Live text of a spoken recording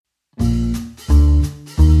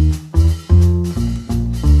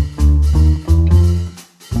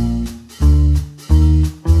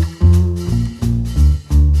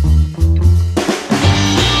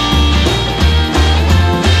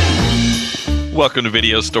Welcome to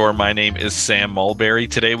Video Store. My name is Sam Mulberry.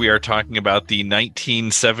 Today we are talking about the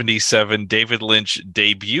 1977 David Lynch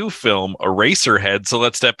debut film, Eraserhead. So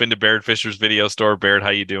let's step into Barrett Fisher's Video Store. Barrett, how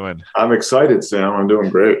you doing? I'm excited, Sam. I'm doing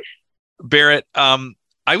great. Barrett,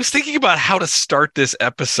 I was thinking about how to start this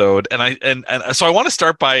episode, and so I want to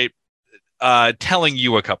start by telling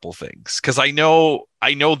you a couple things, because I know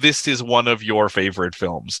this is one of your favorite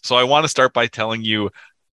films. So I want to start by telling you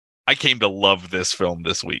I came to love this film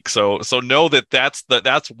this week. So know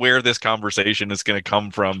that's where this conversation is going to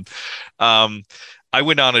come from. I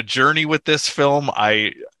went on a journey with this film.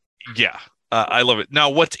 I love it.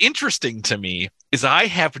 Now, what's interesting to me is I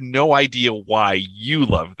have no idea why you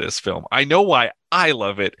love this film. I know why I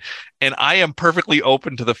love it, and I am perfectly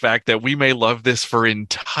open to the fact that we may love this for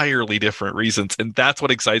entirely different reasons, and that's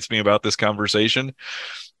what excites me about this conversation.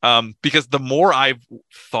 Because the more I've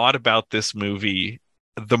thought about this movie,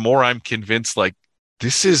 the more I'm convinced, like,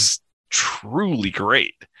 this is truly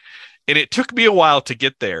great. And it took me a while to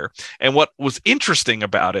get there. And what was interesting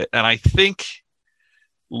about it, and I think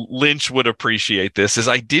Lynch would appreciate this, is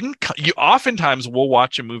you oftentimes will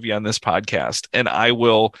watch a movie on this podcast and I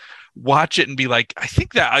will watch it and be like, I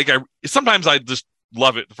think that sometimes I just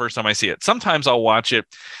love it the first time I see it. Sometimes I'll watch it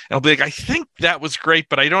and I'll be like, I think that was great,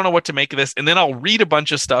 but I don't know what to make of this. And then I'll read a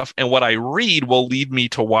bunch of stuff, and what I read will lead me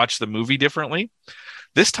to watch the movie differently.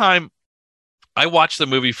 This time I watched the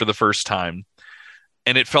movie for the first time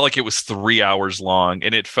and it felt like it was 3 hours long,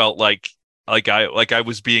 and it felt like I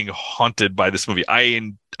was being haunted by this movie.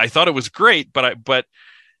 I thought it was great,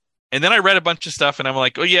 and then I read a bunch of stuff and I'm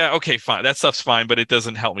like, oh yeah, okay, fine. That stuff's fine, but it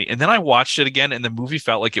doesn't help me. And then I watched it again and the movie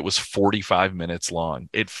felt like it was 45 minutes long.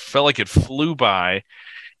 It felt like it flew by,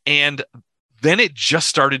 and then it just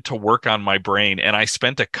started to work on my brain. And I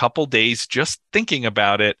spent a couple days just thinking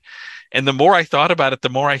about it. And the more I thought about it, the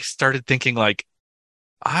more I started thinking, like,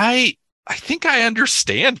 I think I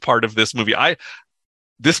understand part of this movie.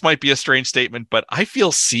 This might be a strange statement, but I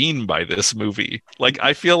feel seen by this movie. Like,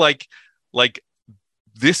 I feel like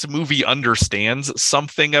this movie understands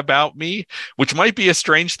something about me, which might be a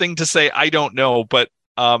strange thing to say. I don't know, but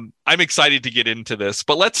I'm excited to get into this.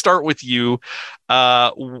 But let's start with you.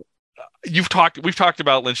 We've talked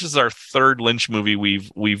about Lynch. This is our third Lynch movie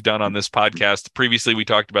we've done on this podcast. Previously, we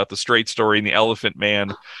talked about The Straight Story and The Elephant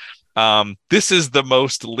Man. This is the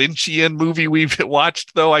most Lynchian movie we've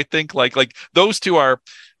watched, though. I think like those two are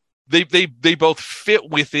they both fit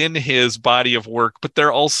within his body of work, but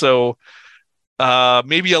they're also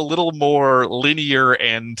maybe a little more linear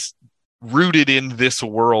and rooted in this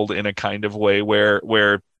world in a kind of way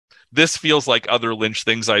where this feels like other Lynch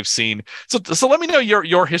things I've seen. So let me know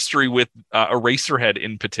your history with Eraserhead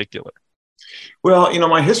in particular. Well,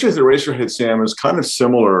 my history with Eraserhead, Sam, is kind of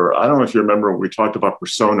similar. I don't know if you remember when we talked about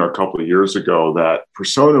Persona a couple of years ago, that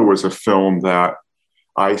Persona was a film that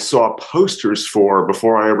I saw posters for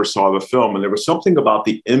before I ever saw the film. And there was something about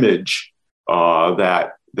the image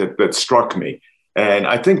that struck me. And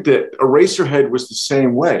I think that Eraserhead was the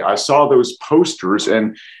same way. I saw those posters,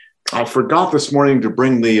 and I forgot this morning to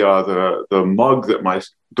bring the mug that my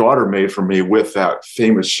daughter made for me with that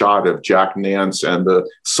famous shot of Jack Nance and the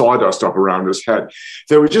sawdust up around his head.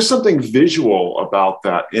 There was just something visual about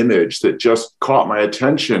that image that just caught my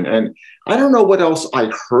attention. And I don't know what else I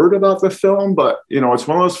heard about the film, but it's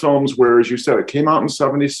one of those films where, as you said, it came out in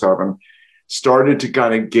 1977, started to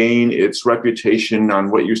kind of gain its reputation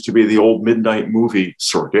on what used to be the old midnight movie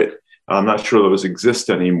circuit. I'm not sure those exist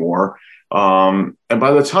anymore. And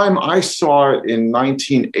by the time I saw it in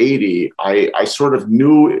 1980, I sort of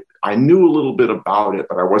knew a little bit about it,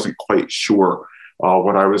 but I wasn't quite sure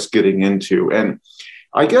what I was getting into. And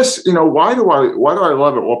I guess, why do I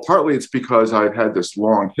love it? Well, partly it's because I've had this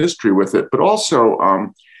long history with it, but also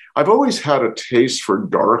I've always had a taste for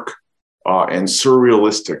dark and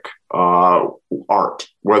surrealistic art,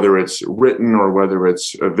 whether it's written or whether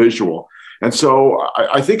it's visual. And so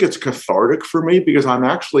I think it's cathartic for me because I'm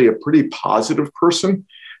actually a pretty positive person.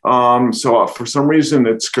 So for some reason,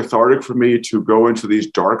 it's cathartic for me to go into these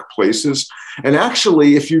dark places. And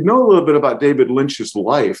actually, if you know a little bit about David Lynch's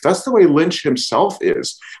life, that's the way Lynch himself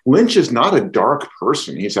is. Lynch is not a dark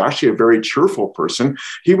person. He's actually a very cheerful person.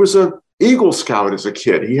 He was a Eagle Scout as a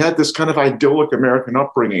kid. He had this kind of idyllic American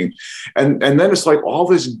upbringing. And then it's like all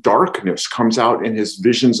this darkness comes out in his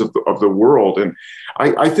visions of the world. And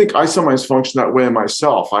I think I sometimes function that way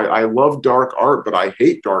myself. I love dark art, but I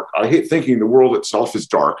hate dark. I hate thinking the world itself is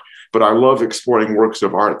dark, but I love exploring works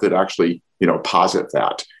of art that actually, posit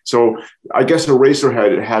that. So I guess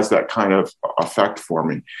Eraserhead, it has that kind of effect for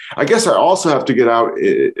me. I guess I also have to get out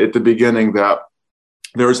at the beginning that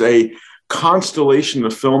there's a constellation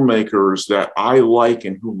of filmmakers that I like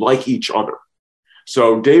and who like each other.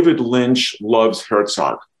 So David Lynch loves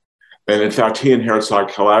Herzog. And in fact, he and Herzog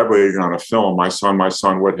collaborated on a film, My Son,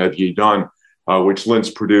 What Have Ye Done, which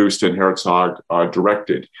Lynch produced and Herzog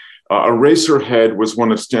directed. Eraserhead was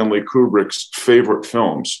one of Stanley Kubrick's favorite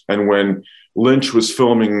films. And when Lynch was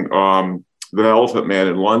filming The Elephant Man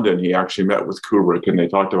in London, he actually met with Kubrick and they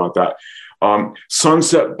talked about that.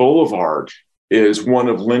 Sunset Boulevard is one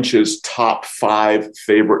of Lynch's top 5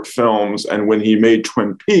 favorite films. And when he made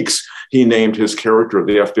Twin Peaks, he named his character,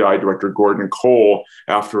 the FBI director Gordon Cole,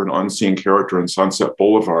 after an unseen character in Sunset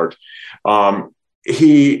Boulevard.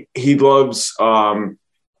 He loves, I'm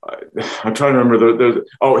trying to remember,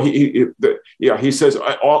 he says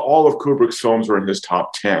all of Kubrick's films are in his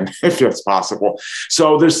top 10, if that's possible.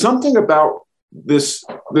 So there's something about the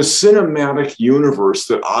cinematic universe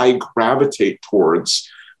that I gravitate towards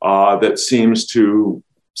that seems to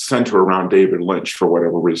center around David Lynch for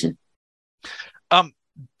whatever reason.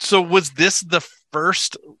 So was this the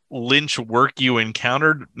first Lynch work you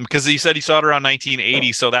encountered? Because you said you saw it around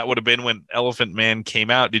 1980, so that would have been when Elephant Man came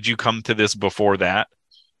out. Did you come to this before that?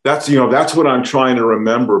 That's what I'm trying to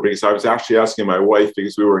remember, because I was actually asking my wife,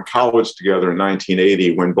 because we were in college together in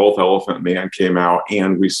 1980 when both Elephant Man came out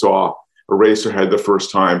and we saw Eraserhead the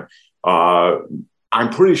first time. I'm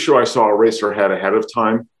pretty sure I saw Eraserhead ahead of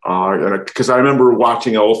time, because I remember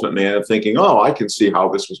watching Elephant Man and thinking, oh, I can see how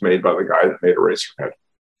this was made by the guy that made Eraserhead.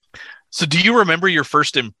 So do you remember your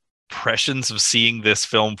first impressions of seeing this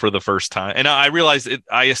film for the first time? And I realize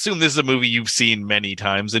I assume this is a movie you've seen many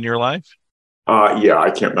times in your life. Yeah,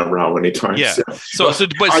 I can't remember how many times. Yeah.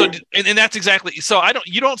 And that's exactly, so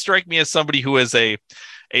you don't strike me as somebody who is a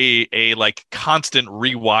like constant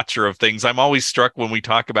rewatcher of things. I'm always struck when we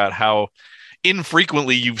talk about how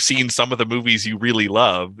infrequently you've seen some of the movies you really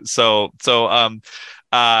love.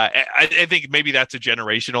 I think maybe that's a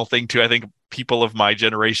generational thing too. I think people of my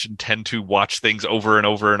generation tend to watch things over and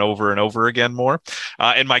over and over and over again more,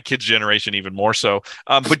 and my kids' generation even more so.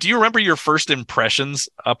 But do you remember your first impressions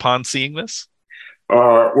upon seeing this?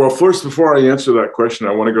 Well, first, before I answer that question,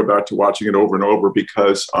 I want to go back to watching it over and over,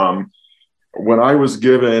 because when I was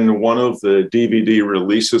given one of the DVD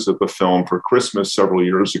releases of the film for Christmas several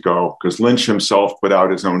years ago, because Lynch himself put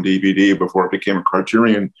out his own DVD before it became a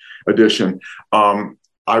Criterion edition,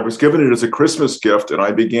 I was given it as a Christmas gift, and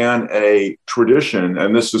I began a tradition,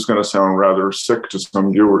 and this is going to sound rather sick to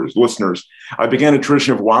some listeners. I began a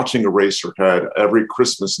tradition of watching Eraserhead every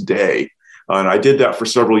Christmas day. And I did that for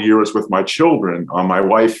several years with my children. My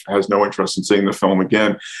wife has no interest in seeing the film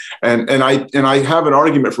again. And I have an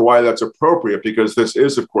argument for why that's appropriate, because this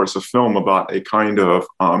is, of course, a film about a kind of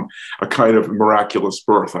miraculous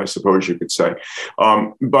birth, I suppose you could say.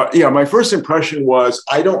 But yeah, my first impression was,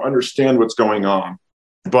 I don't understand what's going on,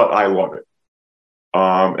 but I love it.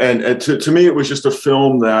 And to me, it was just a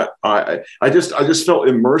film that I just felt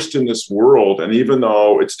immersed in this world. And even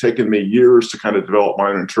though it's taken me years to kind of develop my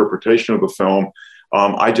own interpretation of the film,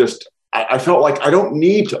 I felt like I don't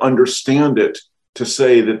need to understand it to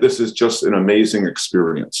say that this is just an amazing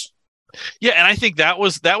experience. Yeah, and I think that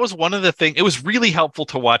was one of the things. It was really helpful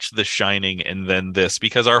to watch The Shining and then this,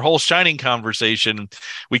 because our whole Shining conversation,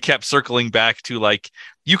 we kept circling back to, like,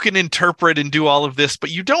 you can interpret and do all of this,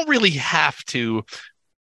 but you don't really have to.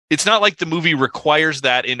 It's not like the movie requires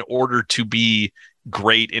that in order to be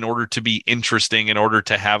great, in order to be interesting, in order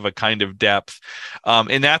to have a kind of depth.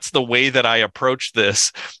 And that's the way that I approached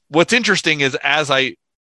this. What's interesting is as I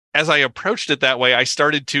approached it that way, I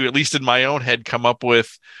started to, at least in my own head, come up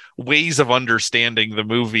with ways of understanding the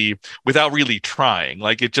movie without really trying.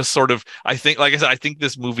 Like, it just sort of, I think, like I said, I think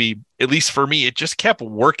this movie, at least for me, it just kept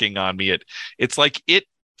working on me. It's like it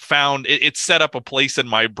set up a place in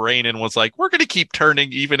my brain and was like, we're going to keep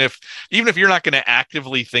turning, even if you're not going to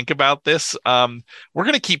actively think about this, we're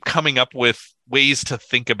going to keep coming up with ways to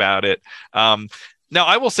think about it. Now,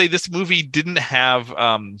 I will say this movie didn't have,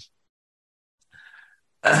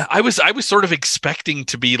 I was sort of expecting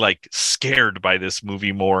to be, like, scared by this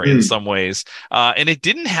movie more in some ways, and it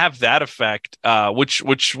didn't have that effect, which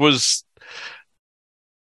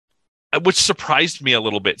surprised me a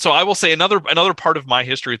little bit. So I will say another part of my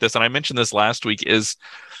history with this, and I mentioned this last week, is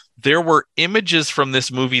there were images from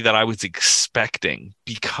this movie that I was expecting,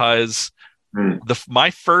 because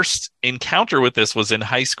my first encounter with this was in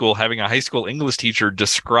high school, having a high school English teacher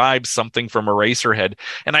describe something from Eraserhead.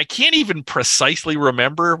 And I can't even precisely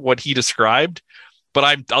remember what he described,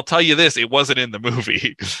 but I'll tell you this, it wasn't in the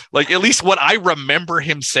movie. Like, at least what I remember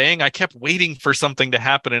him saying, I kept waiting for something to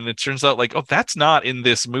happen, and it turns out, like, oh, that's not in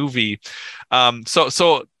this movie.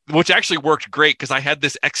 So which actually worked great because I had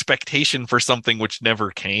this expectation for something which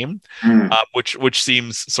never came, which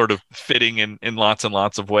seems sort of fitting in lots and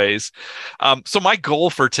lots of ways. So my goal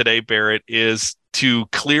for today, Barrett, is to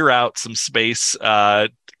clear out some space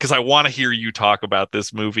because I want to hear you talk about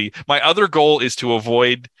this movie. My other goal is to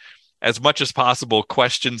avoid as much as possible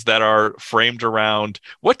questions that are framed around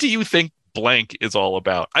what do you think blank is all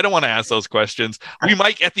about. I don't want to ask those questions. We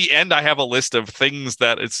might at the end, I have a list of things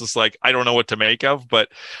that it's just like I don't know what to make of, but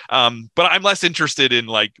I'm less interested in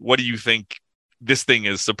like what do you think this thing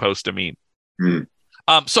is supposed to mean.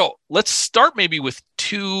 So let's start maybe with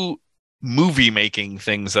two movie making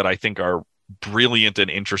things that I think are brilliant and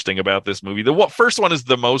interesting about this movie. The first one is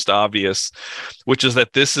the most obvious, which is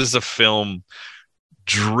that this is a film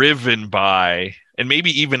driven by and maybe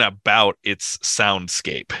even about its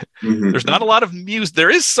soundscape. There's not a lot of music. There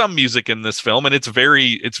is some music in this film, and it's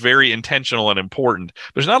very intentional and important.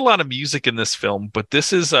 There's not a lot of music in this film, but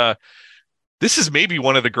this is maybe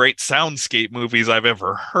one of the great soundscape movies I've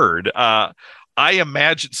ever heard. I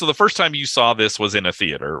imagine so. The first time you saw this was in a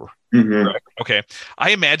theater. Correct? Okay.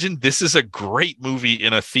 I imagine this is a great movie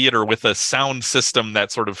in a theater with a sound system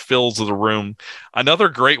that sort of fills the room. Another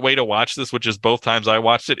great way to watch this, which is both times I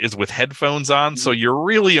watched it, is with headphones on. So you're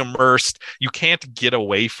really immersed. You can't get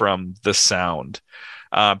away from the sound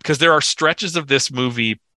because there are stretches of this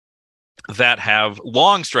movie that have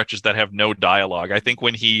long stretches that have no dialogue. I think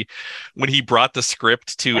when he brought the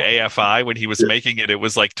script to AFI, when he was making it, it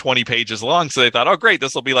was like 20 pages long. So they thought, oh, great,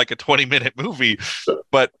 this will be like a 20-minute movie.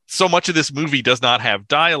 But so much of this movie does not have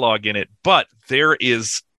dialogue in it. But there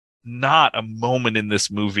is not a moment in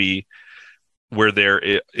this movie where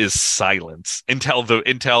there is silence until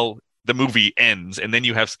the movie ends. And then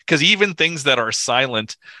you have, because even things that are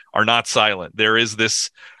silent are not silent. There is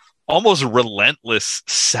this almost relentless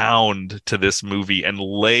sound to this movie and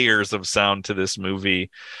layers of sound to this movie,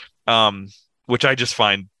 which I just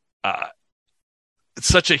find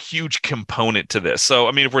such a huge component to this. So,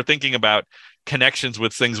 I mean, if we're thinking about connections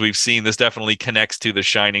with things we've seen, this definitely connects to The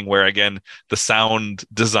Shining, where, again, the sound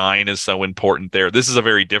design is so important there. This is a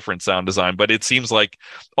very different sound design, but it seems like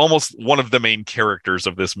almost one of the main characters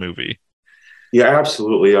of this movie. Yeah,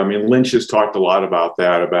 absolutely. I mean, Lynch has talked a lot about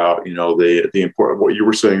that, about, the important, what you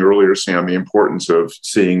were saying earlier, Sam, the importance of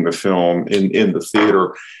seeing the film in the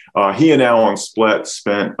theater. He and Alan Splett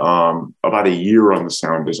spent about a year on the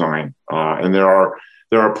sound design. And there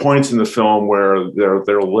are points in the film where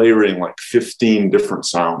they're layering like 15 different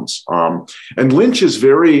sounds. And Lynch is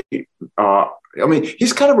very,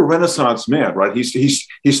 he's kind of a Renaissance man, right?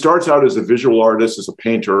 He starts out as a visual artist, as a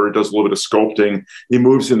painter, does a little bit of sculpting. He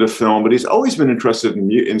moves into film, but he's always been interested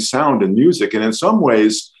in sound and music. And in some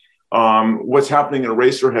ways, what's happening in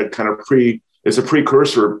Eraserhead is a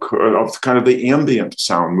precursor of kind of the ambient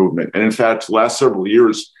sound movement. And in fact, the last several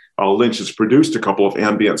years, Lynch has produced a couple of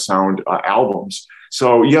ambient sound albums.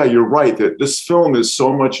 So yeah, you're right that this film is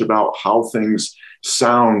so much about how things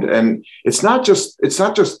sound, and it's not just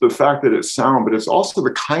the fact that it's sound, but it's also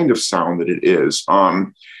the kind of sound that it is.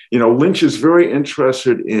 Lynch is very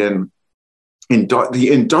interested in the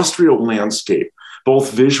industrial landscape,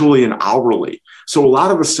 both visually and aurally. So a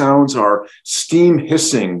lot of the sounds are steam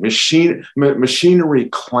hissing, machinery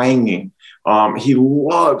clanging.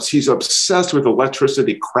 He's obsessed with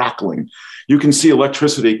electricity crackling. You can see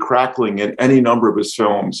electricity crackling in any number of his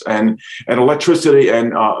films, and electricity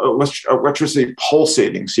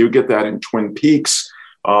pulsating. So you get that in Twin Peaks.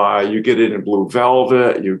 You get it in Blue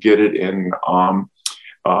Velvet. You get it in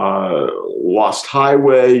Lost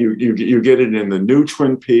Highway. You get it in the new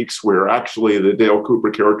Twin Peaks, where actually the Dale Cooper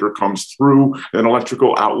character comes through an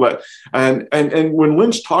electrical outlet. And when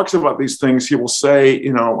Lynch talks about these things, he will say,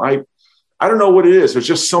 I don't know what it is. There's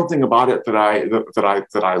just something about it that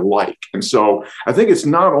I like. And so I think it's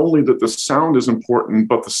not only that the sound is important,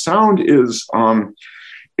 but the sound is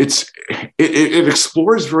it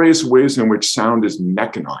explores various ways in which sound is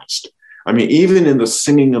mechanized. I mean, even in the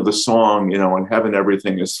singing of the song, in Heaven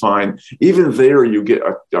Everything Is Fine, even there you get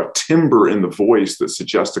a timbre in the voice that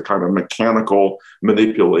suggests a kind of mechanical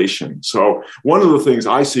manipulation. So one of the things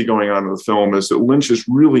I see going on in the film is that Lynch is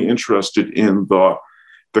really interested in the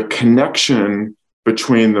connection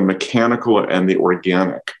between the mechanical and the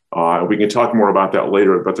organic. We can talk more about that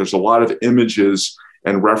later, but there's a lot of images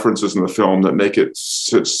and references in the film that make it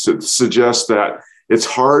suggest that it's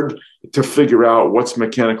hard to figure out what's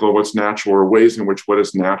mechanical or what's natural, or ways in which what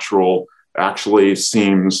is natural actually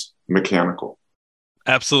seems mechanical.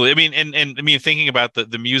 Absolutely. I mean, and thinking about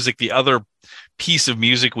the music, the other piece of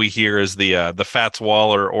music we hear is the Fats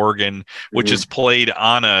Waller organ, which is played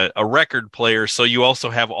on a record player. So you also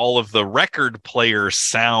have all of the record player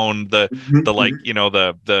sound, the like, you know,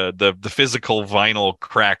 the physical vinyl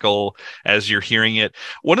crackle as you're hearing it.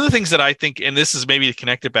 One of the things that I think, and this is maybe to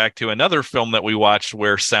connect it back to another film that we watched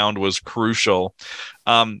where sound was crucial.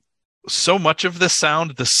 So much of the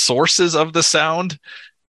sound, the sources of the sound,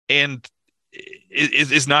 and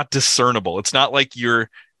is not discernible. It's not like you're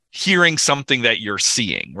hearing something that you're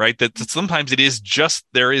seeing, right? That sometimes it is just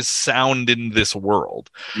there is sound in this world,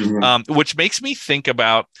 which makes me think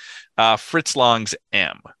about Fritz Lang's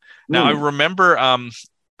M. Now, I remember, I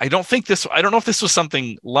don't know if this was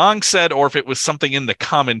something Lang said or if it was something in the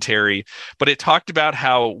commentary, but it talked about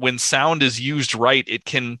how when sound is used right, it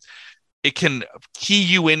can key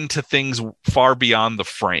you into things far beyond the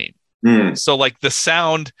frame. So like the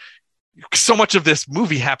sound, so much of this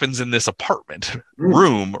movie happens in this apartment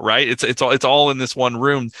room, right? It's all in this one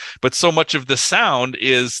room, but so much of the sound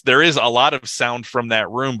there is a lot of sound from that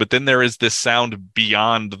room, but then there is this sound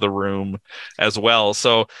beyond the room as well.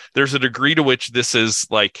 So there's a degree to which this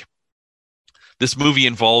movie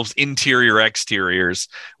involves interior exteriors,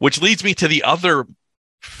 which leads me to the other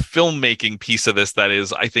filmmaking piece of this that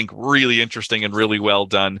is, I think, really interesting and really well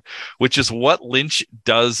done, which is what Lynch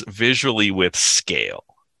does visually with scale.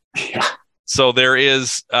 Yeah. So there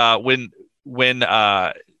is when we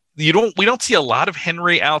don't see a lot of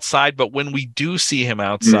Henry outside, but when we do see him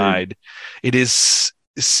outside, he is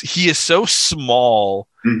so small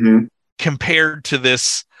compared to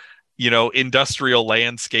this, you know, industrial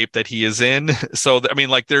landscape that he is in. So I mean,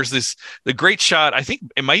 like, there's the great shot. I think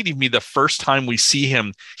it might even be the first time we see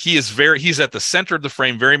him. He's at the center of the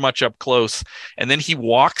frame, very much up close, and then he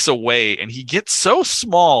walks away, and he gets so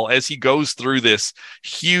small as he goes through this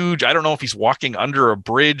huge. I don't know if he's walking under a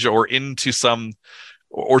bridge or into some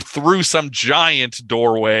or through some giant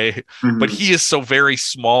doorway, but he is so very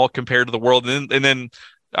small compared to the world. And then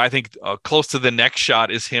I think close to the next shot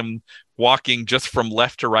is him walking just from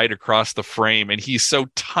left to right across the frame, and he's so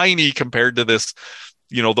tiny compared to this,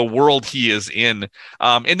 you know, the world he is in.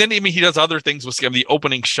 And then, I mean, he does other things with the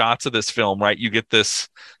opening shots of this film, right? You get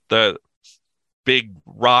the big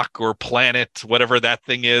rock or planet, whatever that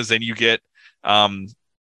thing is, and you get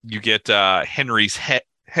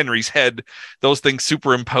Henry's head, those things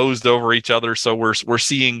superimposed over each other. So we're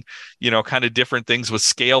seeing, you know, kind of different things with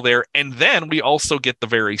scale there. And then we also get the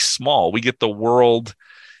very small, we get the world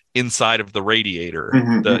inside of the radiator,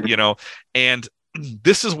 you know, and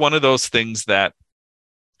this is one of those things that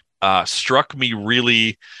struck me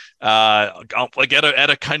really like at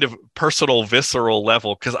a kind of personal, visceral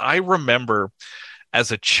level, because I remember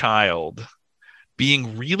as a child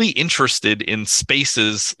being really interested in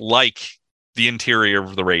spaces like the interior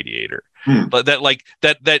of the radiator, but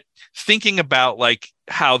that thinking about like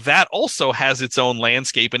how that also has its own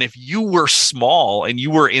landscape. And if you were small and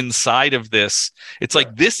you were inside of this, it's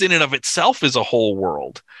like this in and of itself is a whole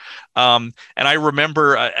world. And I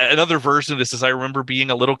remember another version of this is I remember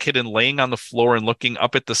being a little kid and laying on the floor and looking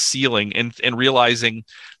up at the ceiling and realizing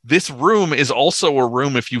this room is also a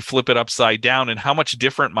room if you flip it upside down, and how much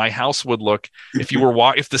different my house would look if you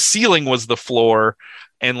were if the ceiling was the floor,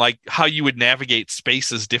 and like how you would navigate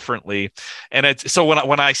spaces differently. And so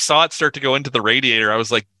when I saw it start to go into the radiator, I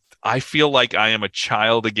was like, I feel like I am a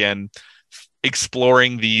child again,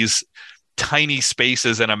 exploring these tiny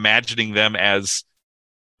spaces and imagining them as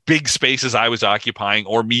big spaces I was occupying,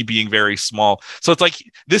 or me being very small. So it's like,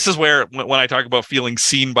 this is where, when I talk about feeling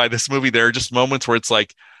seen by this movie, there are just moments where it's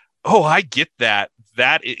like, oh, I get that.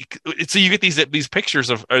 So you get these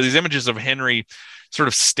pictures of, or these images of Henry sort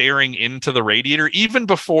of staring into the radiator, even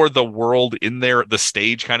before the world in there, the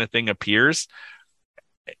stage kind of thing appears.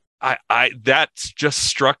 That just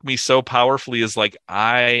struck me so powerfully, as like,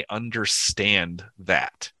 I understand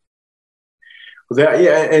that.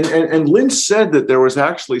 And Lynch said that there was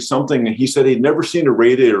actually something, he said he'd never seen a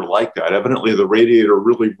radiator like that. Evidently, the radiator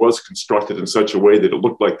really was constructed in such a way that it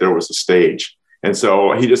looked like there was a stage. And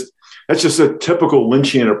so that's just a typical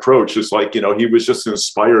Lynchian approach. It's like, you know, he was just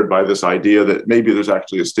inspired by this idea that maybe there's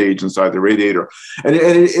actually a stage inside the radiator. And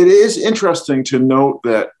it is interesting to note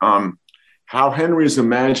that how Henry's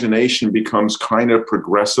imagination becomes kind of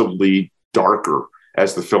progressively darker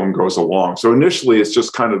as the film goes along. So initially, it's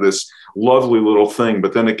just kind of this lovely little thing,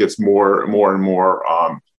 but then it gets more and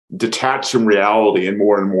more detached from reality and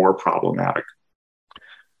more problematic.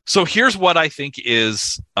 So here's what I think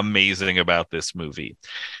is amazing about this movie.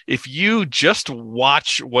 If you just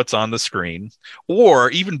watch what's on the screen, or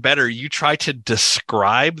even better, you try to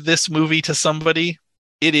describe this movie to somebody,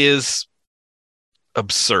 it is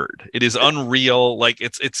absurd. It is unreal. Like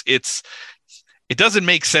it's It doesn't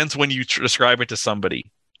make sense when you describe it to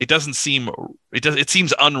somebody. It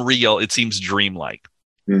seems unreal. It seems dreamlike.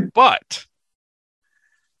 But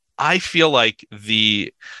I feel like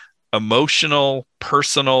the emotional,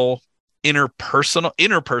 personal,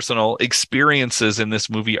 interpersonal experiences in this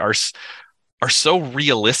movie are so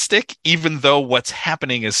realistic, even though what's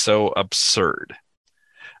happening is so absurd.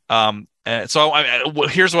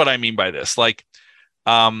 Here's what I mean by this. Like,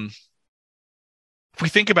 if we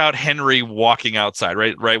think about Henry walking outside,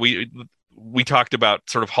 right? We talked about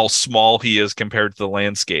sort of how small he is compared to the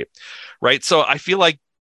landscape, right? So I feel like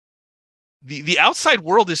the outside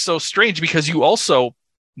world is so strange because you also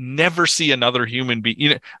never see another human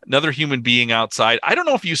being outside. I don't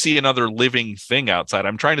know if you see another living thing outside.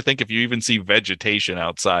 I'm trying to think if you even see vegetation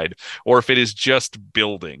outside or if it is just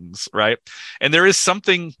buildings, right? And there is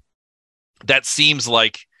something that seems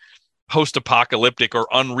like post-apocalyptic or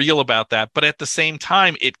unreal about that, but at the same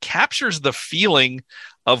time, it captures the feeling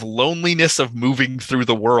of loneliness of moving through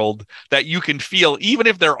the world that you can feel even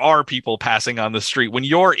if there are people passing on the street when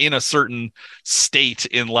you're in a certain state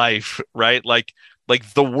in life, right? Like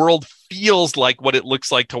the world feels like what it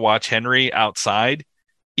looks like to watch Henry outside,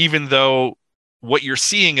 even though what you're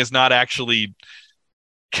seeing is not actually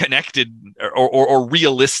connected or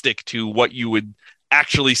realistic to what you would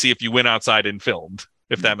actually see if you went outside and filmed,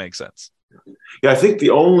 if that makes sense. Yeah, I think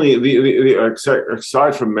the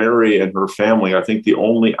aside from Mary and her family, I think the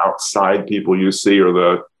only outside people you see are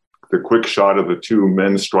the quick shot of the two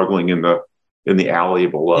men struggling in the alley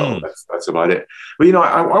below. That's about it. But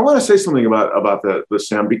I want to say something about the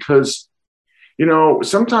Sam, because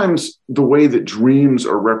sometimes the way that dreams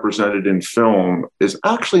are represented in film is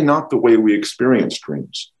actually not the way we experience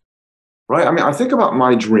dreams, right? I mean, I think about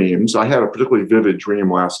my dreams. I had a particularly vivid dream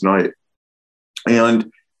last night, and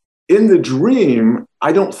in the dream,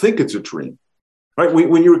 I don't think it's a dream, right?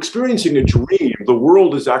 When you're experiencing a dream, the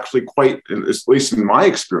world is actually quite, at least in my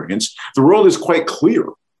experience, the world is quite clear.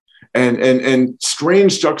 And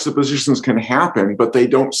strange juxtapositions can happen, but they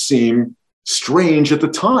don't seem strange at the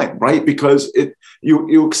time, right? Because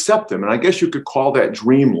you accept them. And I guess you could call that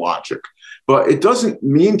dream logic. But it doesn't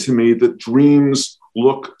mean to me that dreams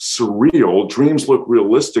look surreal. Dreams look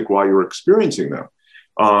realistic while you're experiencing them.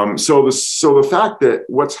 So the fact that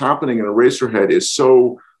what's happening in Eraserhead is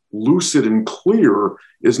so lucid and clear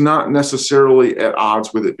is not necessarily at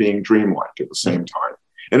odds with it being dreamlike at the same time.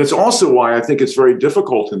 And it's also why I think it's very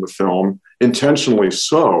difficult in the film, intentionally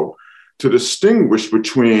so, to distinguish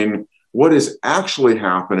between what is actually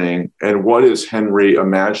happening and what is Henry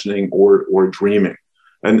imagining or dreaming.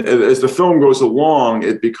 And as the film goes along,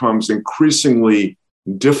 it becomes increasingly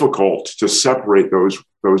difficult to separate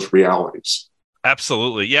those realities.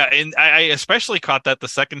 Absolutely. Yeah. And I especially caught that the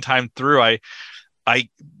second time through. I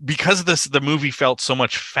because the movie felt so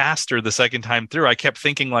much faster the second time through, I kept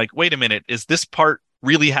thinking like, wait a minute, is this part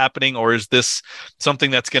really happening, or is this something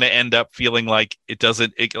that's going to end up feeling like it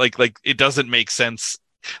doesn't make sense?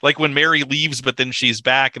 Like when Mary leaves, but then she's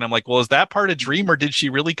back, and I'm like, well, is that part a dream, or did she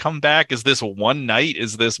really come back? Is this one night?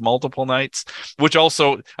 Is this multiple nights? Which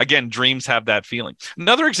also, again, dreams have that feeling.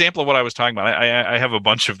 Another example of what I was talking about, I have a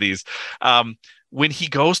bunch of these. When he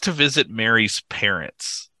goes to visit Mary's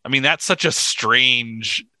parents, I mean, that's such a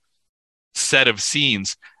strange set of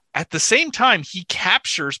scenes. At the same time, he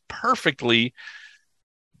captures perfectly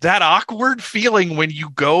that awkward feeling when you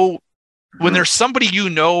go, when there's somebody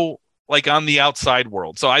like on the outside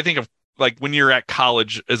world. So I think of like when you're at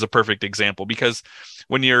college as a perfect example, because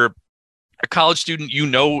when you're a college student,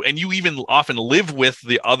 and you even often live with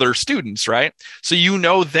the other students, right?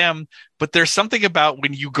 So them, but there's something about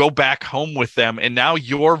when you go back home with them and now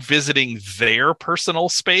you're visiting their personal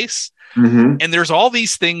space. Mm-hmm. And there's all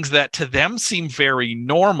these things that to them seem very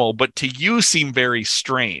normal, but to you seem very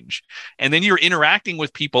strange. And then you're interacting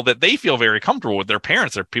with people that they feel very comfortable with. Their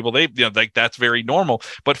parents are people like that's very normal.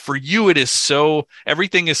 But for you,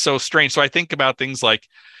 everything is so strange. So I think about things like,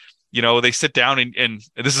 they sit down and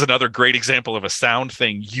this is another great example of a sound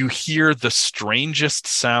thing. You hear the strangest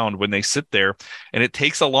sound when they sit there, and it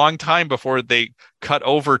takes a long time before they cut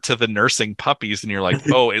over to the nursing puppies. And you're like,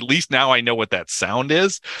 oh, at least now I know what that sound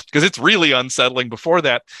is, because it's really unsettling before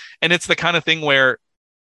that. And it's the kind of thing where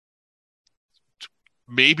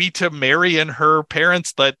maybe to Mary and her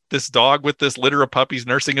parents that this dog with this litter of puppies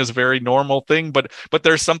nursing is a very normal thing, but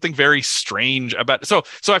there's something very strange about it. So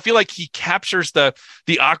I feel like he captures the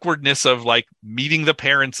awkwardness of like meeting the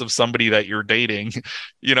parents of somebody that you're dating,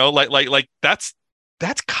 like that's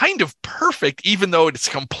kind of perfect, even though it's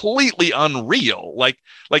completely unreal. Like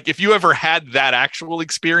if you ever had that actual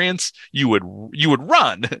experience, you would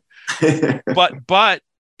run. but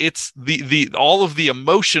it's the all of the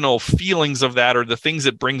emotional feelings of that, or the things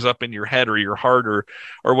it brings up in your head or your heart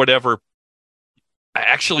or whatever,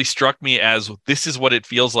 actually struck me as this is what it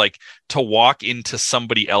feels like to walk into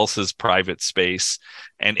somebody else's private space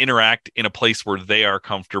and interact in a place where they are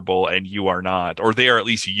comfortable and you are not, or they are at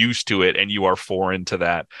least used to it and you are foreign to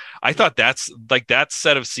that. I thought that's like, that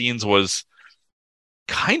set of scenes was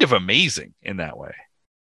kind of amazing in that way.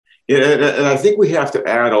 Yeah, and I think we have to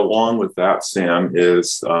add along with that, Sam,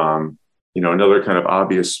 is another kind of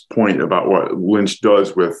obvious point about what Lynch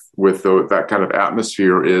does with that kind of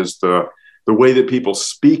atmosphere is the way that people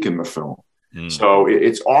speak in the film. So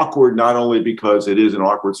it's awkward not only because it is an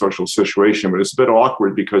awkward social situation, but it's a bit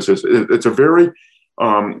awkward because it's a very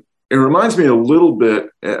it reminds me a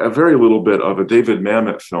very little bit of a David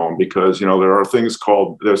Mamet film, because there are things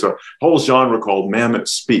there's a whole genre called Mamet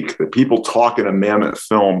speak, that people talk in a Mamet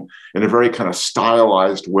film in a very kind of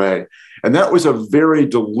stylized way, and that was a very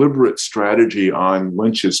deliberate strategy on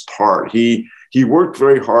Lynch's part. He worked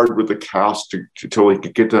very hard with the cast until he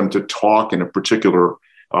could get them to talk in a particular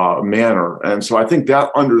manner. And so I think that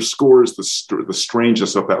underscores the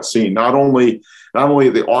strangeness of that scene. Not only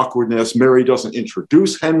the awkwardness, Mary doesn't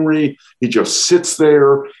introduce Henry, he just sits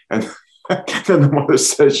there, and then the mother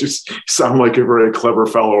says, "You sound like a very clever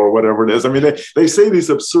fellow," or whatever it is. I mean, they say these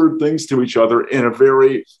absurd things to each other in a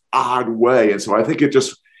very odd way. And so I think it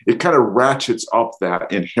kind of ratchets up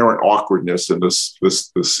that inherent awkwardness in this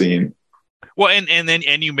scene. Well, and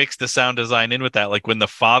then you mix the sound design in with that, like when the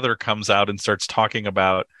father comes out and starts talking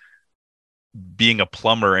about being a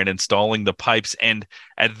plumber and installing the pipes, and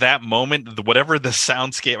at that moment, whatever the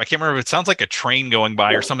soundscape, I can't remember if it sounds like a train going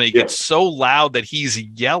by or something. It gets so loud that he's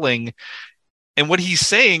yelling, and what he's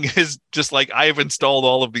saying is just like, "I have installed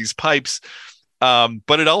all of these pipes."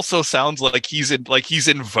 But it also sounds like he's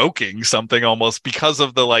invoking something almost, because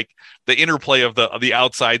of the interplay of the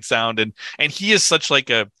outside sound, and he is such like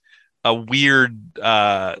a weird,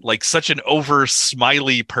 such an over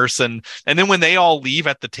smiley person. And then when they all leave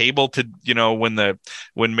at the table to,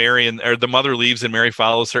 when Mary or the mother leaves and Mary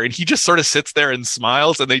follows her, and he just sort of sits there and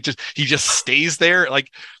smiles, and he just stays there.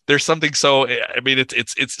 Like, there's something so, I mean,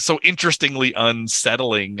 it's so interestingly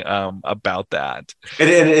unsettling about that. And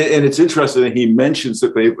it's interesting that he mentions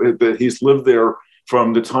that he's lived there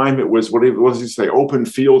from the time it was, what does he say, open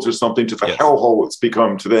fields or something, to the hellhole it's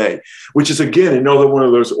become today, which is, again, another one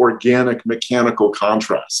of those organic mechanical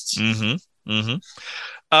contrasts. Mm-hmm.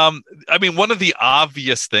 Mm-hmm. I mean, one of the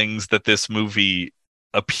obvious things that this movie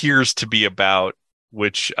appears to be about,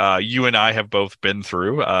 which you and I have both been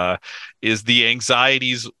through, is the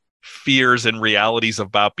anxieties, fears, and realities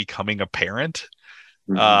about becoming a parent.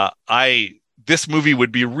 Mm-hmm. This movie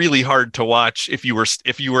would be really hard to watch if you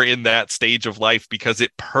were in that stage of life, because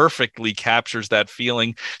it perfectly captures that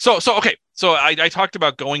feeling. So okay. So I talked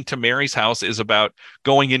about going to Mary's house is about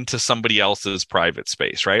going into somebody else's private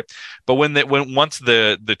space, right? But once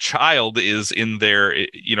the child is in there,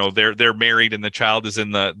 they're married and the child is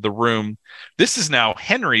in the room. This is now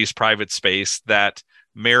Henry's private space that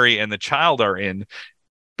Mary and the child are in.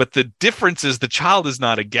 But the difference is the child is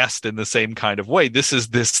not a guest in the same kind of way. This is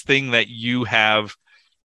this thing that you have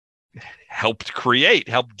helped create,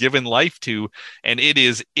 helped given life to, and it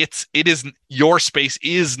is your space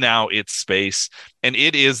is now its space, and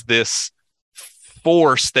it is this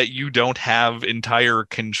force that you don't have entire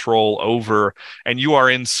control over, and you are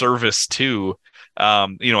in service to.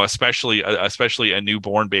 Especially a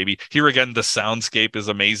newborn baby. Here again, the soundscape is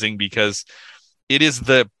amazing because it is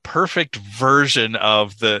the perfect version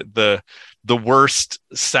of the worst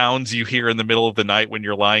sounds you hear in the middle of the night when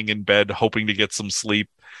you're lying in bed hoping to get some sleep,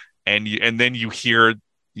 and then you hear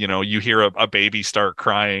a baby start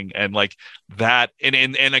crying, and like that,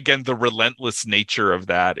 and again, the relentless nature of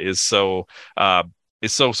that is so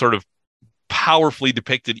sort of powerfully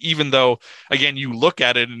depicted, even though, again, you look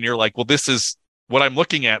at it and you're like, well, this is what I'm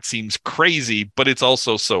looking at seems crazy, but it's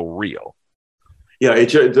also so real. Yeah,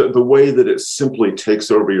 the way that it simply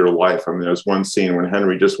takes over your life. I mean, there's one scene when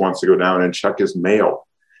Henry just wants to go down and check his mail.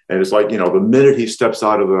 And it's like, the minute he steps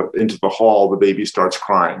into the hall, the baby starts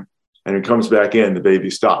crying. And he comes back in, the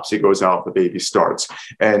baby stops. He goes out, the baby starts.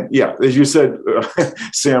 And yeah, as you said,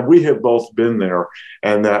 Sam, we have both been there.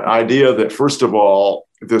 And that idea that, first of all,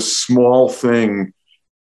 this small thing,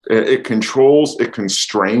 it controls, it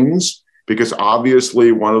constrains, because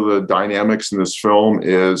obviously one of the dynamics in this film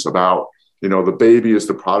is about, the baby is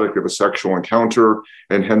the product of a sexual encounter,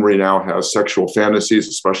 and Henry now has sexual fantasies,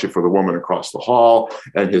 especially for the woman across the hall.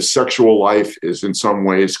 And his sexual life is in some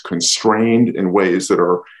ways constrained in ways that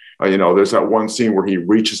are, there's that one scene where he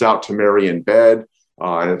reaches out to Mary in bed.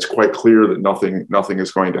 and it's quite clear that nothing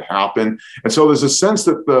is going to happen. And so there's a sense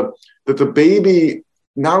that the baby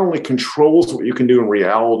not only controls what you can do in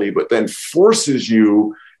reality, but then forces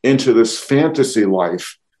you into this fantasy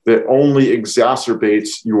life that only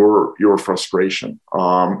exacerbates your frustration.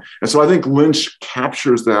 And so I think Lynch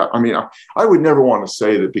captures that. I mean, I would never want to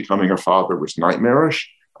say that becoming a father was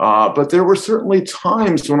nightmarish, but there were certainly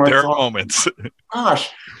times when I thought, moments.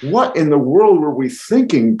 gosh, what in the world were we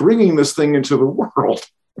thinking bringing this thing into the world?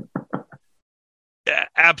 Yeah,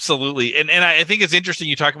 absolutely. And I think it's interesting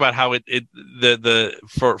you talk about how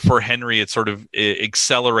for Henry it sort of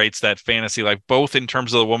accelerates that fantasy life, both in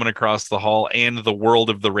terms of the woman across the hall and the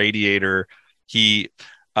world of the Radiator. He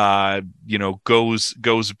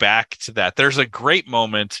goes back to that. There's a great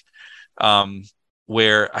moment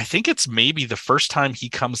where I think it's maybe the first time he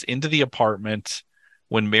comes into the apartment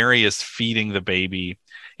when Mary is feeding the baby,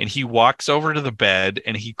 and he walks over to the bed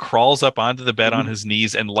and he crawls up onto the bed on his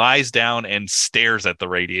knees and lies down and stares at the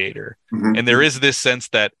Radiator. And there is this sense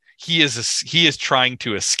that he is trying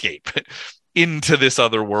to escape into this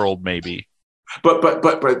other world, maybe. But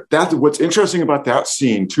that's what's interesting about that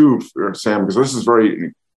scene too, Sam, because this is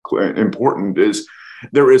very important, is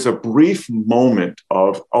there is a brief moment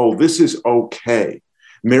of, oh, this is okay.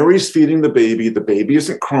 Mary's feeding the baby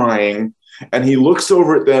isn't crying. And he looks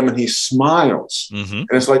over at them and he smiles. And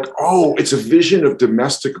it's like, oh, it's a vision of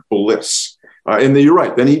domestic bliss. And then you're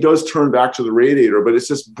right. Then he does turn back to the Radiator, but it's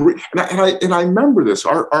this brief. And I remember this.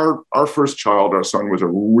 Our first child, our son, was a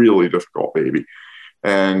really difficult baby,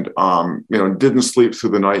 and didn't sleep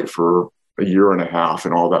through the night for a year and a half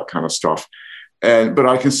and all that kind of stuff. But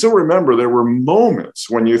I can still remember there were moments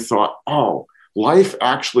when you thought, oh, life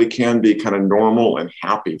actually can be kind of normal and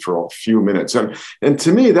happy for a few minutes. And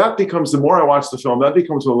to me, that becomes, the more I watch the film, that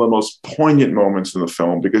becomes one of the most poignant moments in the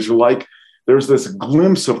film, because you're like, there's this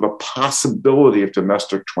glimpse of the possibility of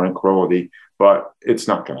domestic tranquility, but it's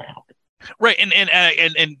not going to happen. Right.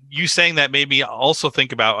 And you saying that made me also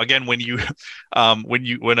think about, again, when you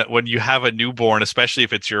have a newborn, especially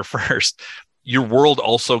if it's your first, your world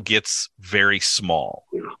also gets very small.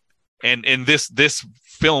 Yeah. And this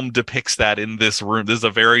film depicts that in this room. This is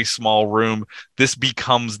a very small room. This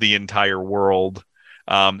becomes the entire world.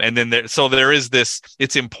 And then there is this.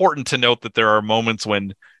 It's important to note that there are moments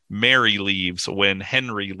when Mary leaves, when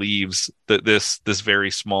Henry leaves this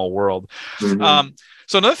very small world.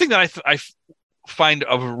 So another thing that I find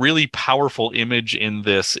a really powerful image in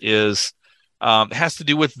this is has to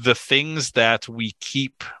do with the things that we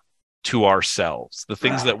keep to ourselves, the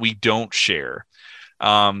things that we don't share.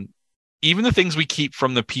 Even the things we keep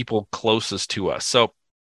from the people closest to us. So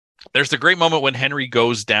there's a great moment when Henry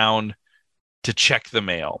goes down to check the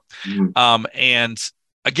mail. And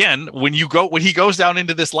again, when he goes down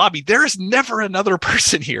into this lobby, there is never another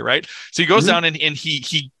person here, right? So he goes down and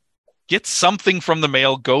he gets something from the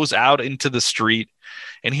mail, goes out into the street,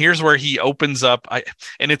 and here's where he opens up.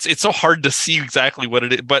 And it's so hard to see exactly what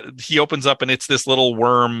it is, but he opens up and it's this little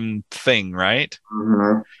worm thing, right?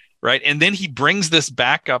 Right. And then he brings this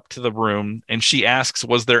back up to the room and she asks,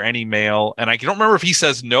 was there any mail? And I don't remember if he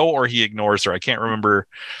says no or he ignores her. I can't remember.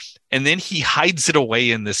 And then he hides it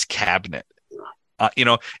away in this cabinet,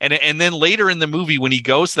 and then later in the movie, when he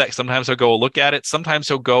goes to that, sometimes he'll go look at it. Sometimes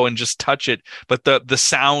he'll go and just touch it. But the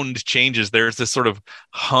sound changes. There's this sort of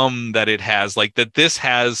hum that it has, like that this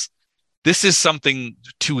is something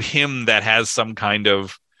to him that has some kind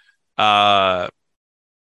of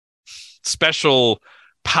special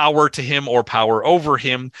power to him or power over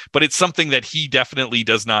him, but it's something that he definitely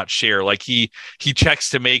does not share. Like he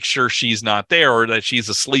checks to make sure she's not there or that she's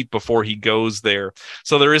asleep before he goes there.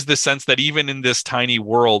 So there is this sense that even in this tiny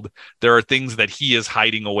world, there are things that he is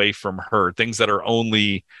hiding away from her, things that are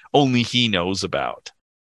only he knows about.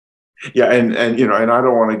 Yeah, and I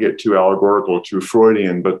don't want to get too allegorical, too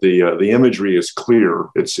Freudian, but the imagery is clear.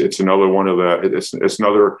 It's another one of it's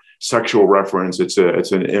another sexual reference. It's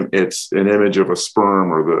an image of a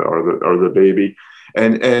sperm or the baby,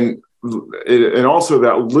 and also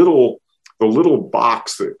the little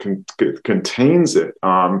box that contains it.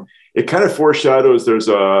 It kind of foreshadows. There's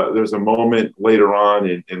a moment later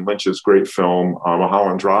on in Lynch's great film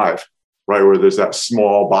Mulholland Drive, right, where there's that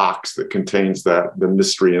small box that contains the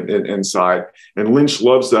mystery inside. And Lynch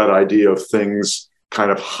loves that idea of things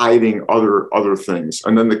kind of hiding other things.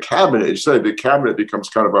 And then the cabinet, you said the cabinet becomes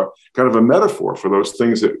kind of a metaphor for those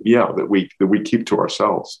things that we keep to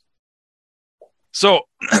ourselves. So,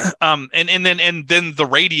 and then the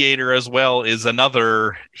Radiator as well is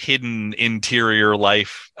another hidden interior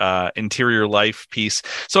life piece.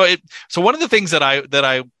 So one of the things that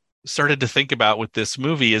I started to think about with this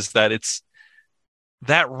movie is that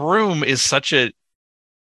that room is such a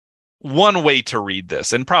one way to read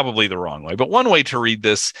this, and probably the wrong way, but one way to read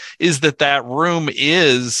this is that room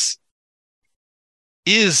is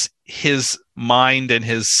his mind and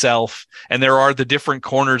his self, and there are the different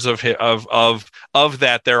corners of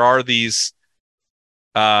that. There are these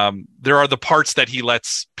there are the parts that he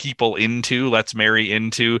lets Mary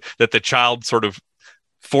into, that the child sort of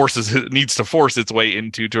needs to force its way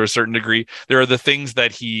into to a certain degree. There are the things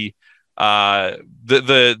that he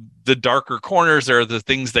the darker corners. There are the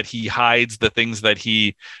things that he hides, the things that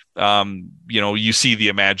he you see the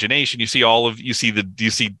imagination, you see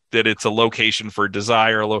that it's a location for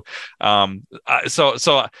desire.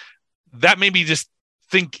 So that made me just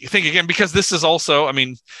think again, because this is also, I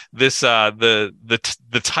mean, this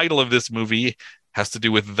the title of this movie has to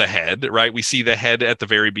do with the head, right? We see the head at the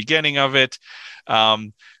very beginning of it.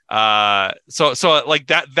 So like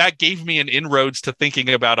that gave me an inroads to thinking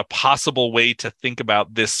about a possible way to think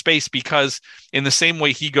about this space, because in the same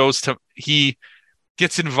way he gets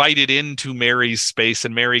invited into Mary's space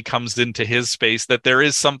and Mary comes into his space, that there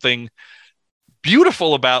is something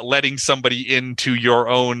beautiful about letting somebody into your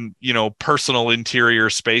own, personal interior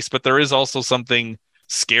space, but there is also something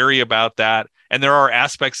scary about that. And there are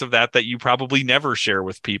aspects of that you probably never share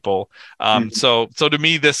with people. So to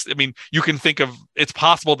me, it's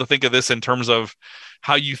possible to think of this in terms of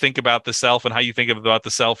how you think about the self and how you think about the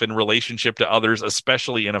self in relationship to others,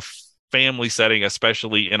 especially in a family setting,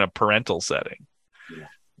 especially in a parental setting. Yeah.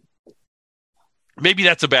 Maybe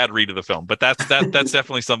that's a bad read of the film, but that's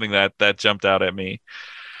definitely something that jumped out at me.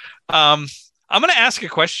 I'm going to ask a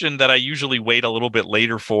question that I usually wait a little bit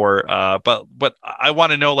later for, but I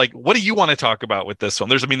want to know, like, what do you want to talk about with this one?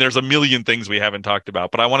 There's a million things we haven't talked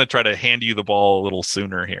about, but I want to try to hand you the ball a little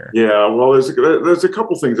sooner here. Yeah, well, there's a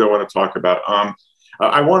couple things I want to talk about.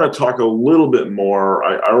 I want to talk a little bit more.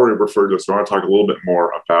 I already referred to this, so I want to talk a little bit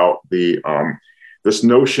more about the this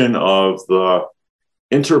notion of the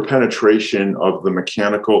interpenetration of the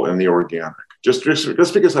mechanical and the organic. Just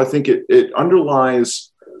because I think it underlies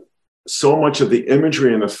so much of the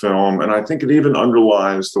imagery in the film, and I think it even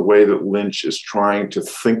underlies the way that Lynch is trying to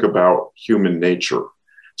think about human nature.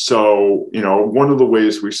 So, one of the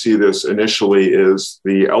ways we see this initially is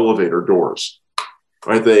the elevator doors,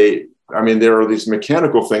 right? There are these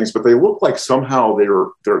mechanical things, but they look like somehow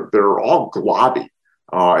they're all globby.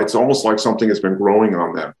 It's almost like something has been growing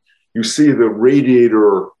on them. You see the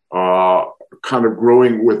radiator kind of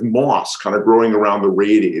growing with moss, kind of growing around the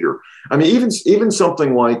radiator. I mean, even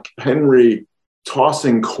something like Henry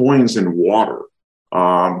tossing coins in water.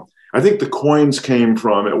 I think the coins came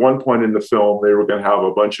from, at one point in the film, they were going to have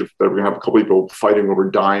a couple people fighting over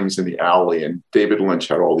dimes in the alley, and David Lynch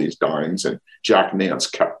had all these dimes, and Jack Nance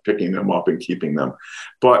kept picking them up and keeping them.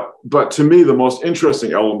 But to me, the most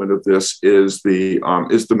interesting element of this is the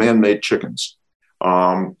man-made chickens.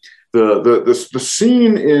 The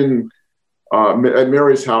scene at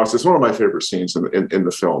Mary's house is one of my favorite scenes in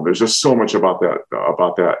the film. There's just so much about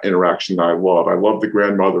that interaction that I love. I love the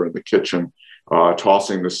grandmother in the kitchen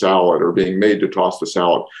tossing the salad, or being made to toss the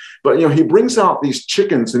salad. But he brings out these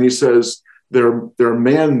chickens and he says they're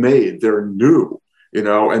man-made, they're new.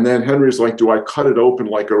 And then Henry's like, do I cut it open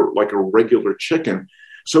like a regular chicken?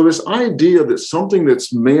 So this idea that something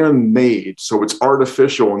that's man-made, so it's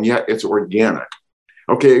artificial and yet it's organic.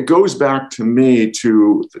 Okay, it goes back to me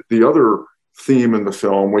to the other theme in the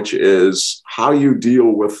film, which is how you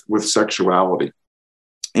deal with sexuality.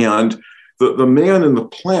 And the man in the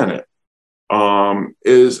planet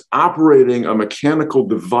is operating a mechanical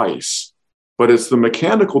device, but it's the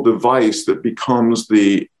mechanical device that becomes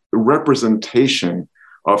the representation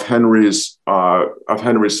of Henry's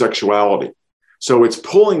sexuality. So it's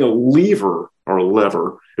pulling a lever.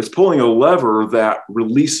 It's pulling a lever that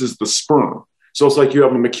releases the sperm. So it's like you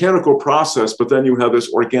have a mechanical process, but then you have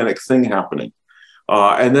this organic thing happening.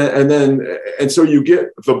 And so you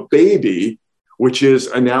get the baby, which is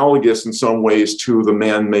analogous in some ways to the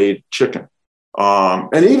man-made chicken.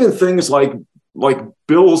 And even things like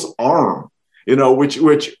Bill's arm,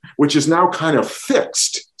 which is now kind of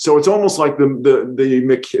fixed. So it's almost like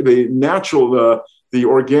the natural, the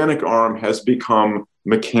organic arm has become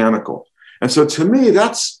mechanical. And so to me,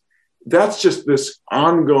 that's just this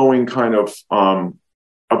ongoing kind of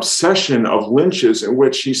obsession of Lynch's, in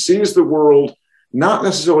which he sees the world not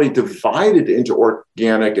necessarily divided into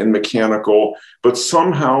organic and mechanical, but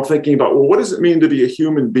somehow thinking about, well, what does it mean to be a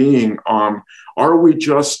human being? Are we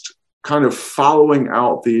just kind of following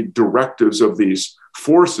out the directives of these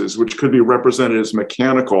forces, which could be represented as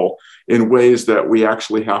mechanical, in ways that we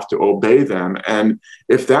actually have to obey them? And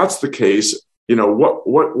if that's the case,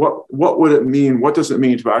 what would it mean? What does it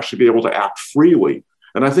mean to actually be able to act freely?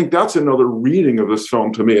 And I think that's another reading of this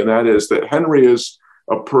film to me, and that is that Henry is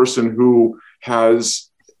a person who has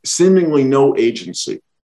seemingly no agency,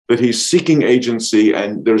 that he's seeking agency,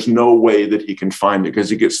 and there's no way that he can find it because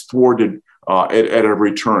he gets thwarted at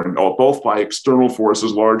every turn, both by external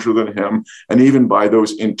forces larger than him, and even by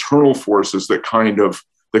those internal forces that kind of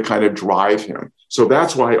drive him. So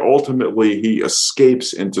that's why ultimately he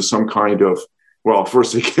escapes into some kind of, well,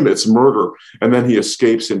 first he commits murder, and then he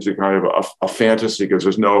escapes into kind of a fantasy because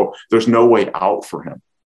there's no way out for him.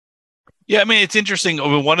 Yeah, I mean, it's interesting.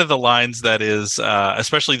 One of the lines that is,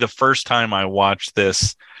 especially the first time I watched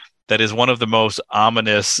this, that is one of the most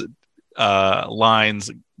ominous lines,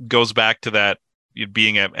 goes back to that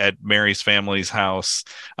being at Mary's family's house,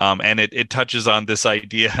 and it touches on this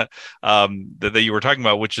idea that you were talking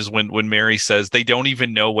about, which is when Mary says they don't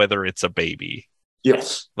even know whether it's a baby.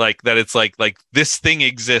 Yes. Like that, it's like this thing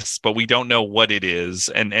exists, but we don't know what it is,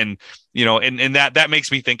 and that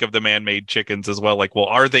makes me think of the man-made chickens as well. Like, well,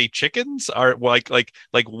 are they chickens? Are like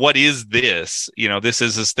what is this? This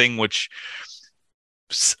is this thing which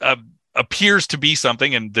appears to be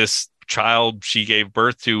something, and this child she gave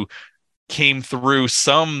birth to came through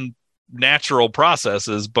some natural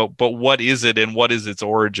processes, but what is it, and what is its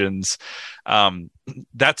origins?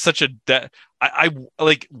 That's such that I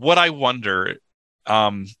like what I wonder.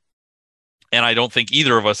 And I don't think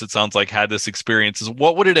either of us, it sounds like, had this experience, is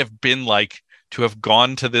what would it have been like to have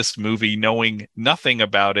gone to this movie knowing nothing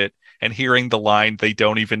about it and hearing the line, they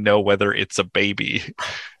don't even know whether it's a baby.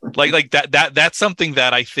 like that's something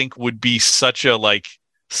that I think would be such a like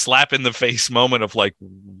slap in the face moment of like,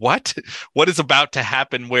 what is about to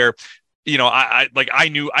happen, where I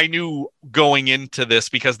knew going into this,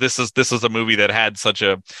 because this is a movie that had such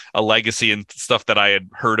a legacy and stuff that I had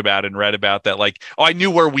heard about and read about, that like, I knew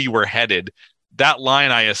where we were headed. That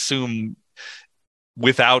line, I assume,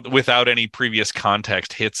 without any previous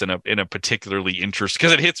context, hits in a particularly interesting,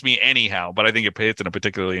 because it hits me anyhow, but I think it hits in a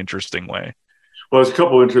particularly interesting way. Well, there's a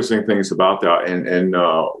couple of interesting things about that, and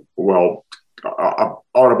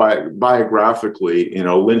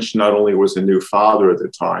autobiographically, Lynch not only was a new father at the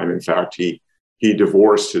time. In fact, he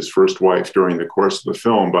divorced his first wife during the course of the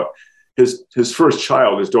film, but his first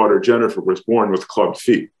child, his daughter Jennifer, was born with club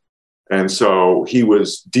feet. And so he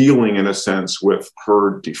was dealing, in a sense, with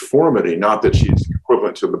her deformity. Not that she's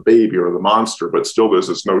equivalent to the baby or the monster, but still there's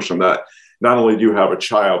this notion that not only do you have a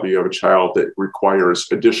child, but you have a child that requires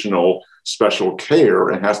additional special care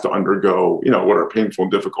and has to undergo, what are painful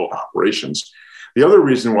and difficult operations. The other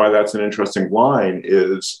reason why that's an interesting line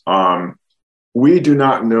is we do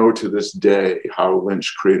not know to this day how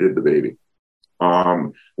Lynch created the baby.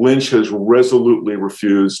 Lynch has resolutely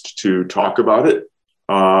refused to talk about it.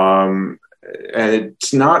 And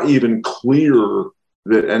it's not even clear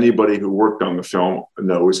that anybody who worked on the film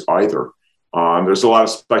knows either. There's a lot of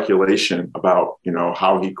speculation about,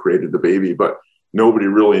 how he created the baby, but nobody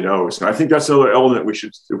really knows. And I think that's another element we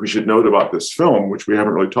should note about this film, which we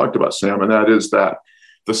haven't really talked about, Sam, and that is that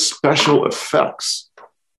the special effects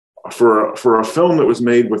for a film that was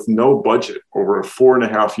made with no budget over a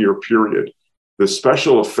 4.5-year period, the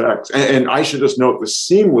special effects, and I should just note the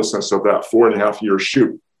seamlessness of that 4.5-year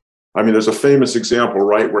shoot. I mean, there's a famous example,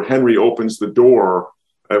 right, where Henry opens the door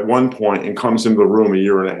at one point and comes into the room a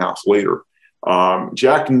year and a half later.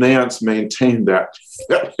 Jack Nance maintained that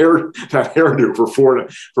hairdo for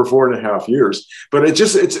 4.5 years, but it's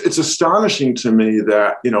astonishing to me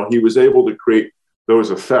that he was able to create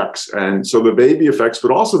those effects, and so the baby effects,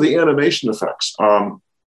 but also the animation effects.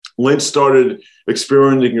 Lynch started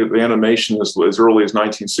experimenting with animation as early as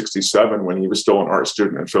 1967 when he was still an art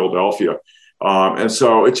student in Philadelphia, and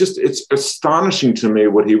so it's astonishing to me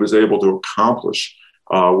what he was able to accomplish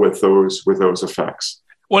with those effects.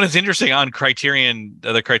 Well, it's interesting on Criterion,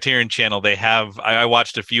 the Criterion channel, they have, I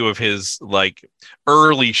watched a few of his like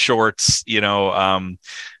early shorts,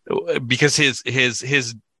 because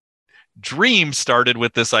his dream started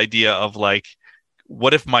with this idea of like,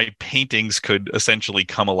 what if my paintings could essentially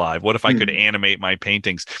come alive? What if I could animate my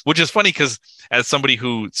paintings? Which is funny because as somebody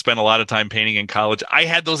who spent a lot of time painting in college, I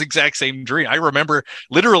had those exact same dreams. I remember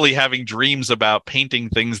literally having dreams about painting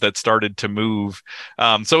things that started to move.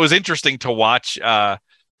 So it was interesting to watch,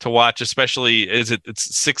 especially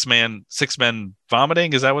it's six men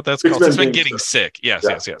vomiting. Is that what that's called? Six men getting sick. Yes.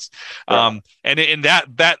 Yeah. And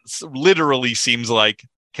that literally seems like,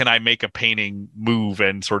 can I make a painting move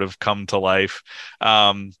and sort of come to life?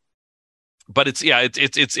 But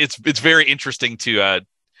it's very interesting to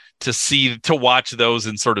watch those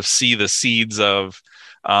and sort of see the seeds of,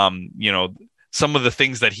 some of the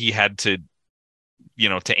things that he had to,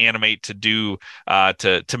 to animate, to do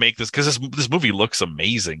to make this, because this movie looks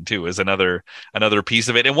amazing too, is another piece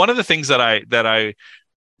of it. And one of the things that I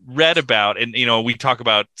read about, and we talk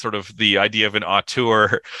about sort of the idea of an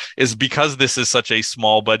auteur, is because this is such a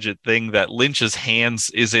small budget thing, that Lynch's hands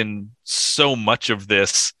is in so much of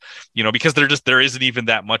this, because there isn't even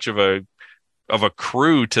that much of a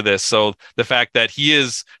crew to this. So the fact that he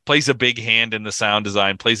plays a big hand in the sound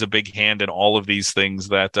design, plays a big hand in all of these things,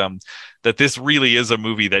 that this really is a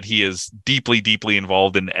movie that he is deeply, deeply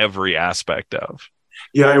involved in every aspect of.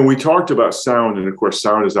 Yeah, and we talked about sound, and of course,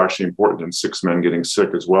 sound is actually important in Six Men Getting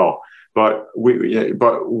Sick as well. But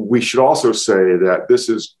we should also say that this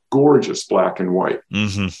is gorgeous black and white.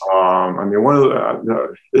 Mm-hmm. I mean, one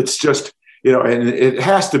of it's just, and it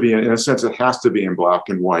has to be, in a sense, it has to be in black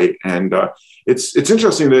and white. And it's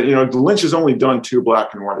interesting that Lynch has only done 2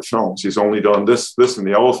 black and white films. He's only done this and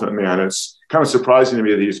The Elephant Man. It's kind of surprising to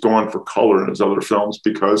me that he's gone for color in his other films,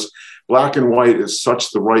 because black and white is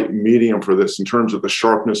such the right medium for this in terms of the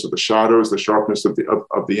sharpness of the shadows, the sharpness of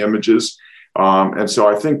the images. And so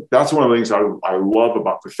I think that's one of the things I love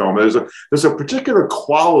about the film. There's a particular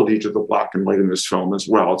quality to the black and white in this film as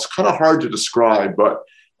well. It's kind of hard to describe, but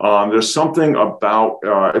there's something about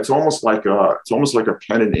it's almost like a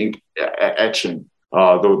pen and ink etching,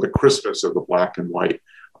 the crispness of the black and white.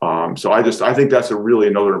 So I think that's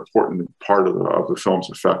another important part of the film's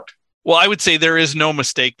effect. Well, I would say there is no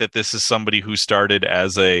mistake that this is somebody who started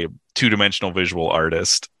as a 2-dimensional visual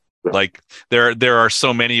artist. Yeah. Like there are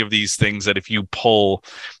so many of these things that if you pull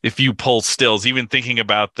stills, even thinking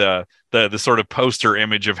about the sort of poster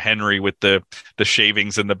image of Henry with the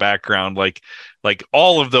shavings in the background, like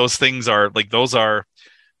all of those things are like, those are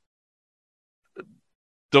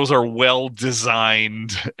well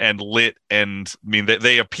designed and lit, and I mean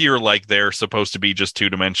they appear like they're supposed to be just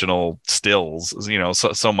 2-dimensional stills.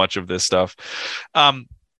 So much of this stuff.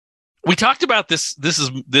 We talked about this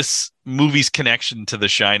movie's connection to The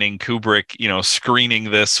Shining. Kubrick, screening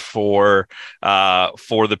this for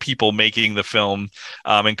the people making the film,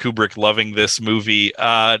 and Kubrick loving this movie.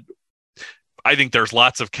 I think there's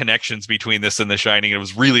lots of connections between this and The Shining. It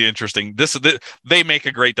was really interesting. They make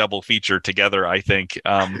a great double feature together, I think.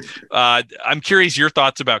 I'm curious your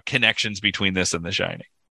thoughts about connections between this and The Shining.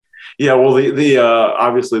 Yeah, well,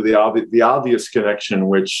 obviously the obvious connection,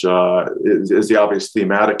 which is the obvious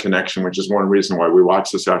thematic connection, which is one reason why we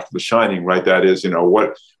watch this after The Shining, right? That is,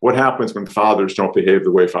 what happens when fathers don't behave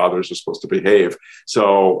the way fathers are supposed to behave.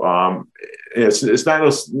 So it's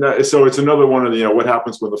not. So it's another one of what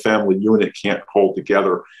happens when the family unit can't hold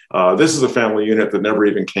together. This is a family unit that never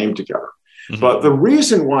even came together. Mm-hmm. But the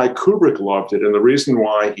reason why Kubrick loved it, and the reason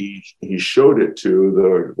why he showed it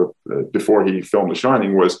to before he filmed The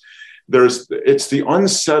Shining, was it's the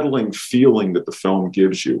unsettling feeling that the film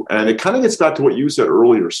gives you. And it kind of gets back to what you said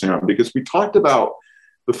earlier, Sam, because we talked about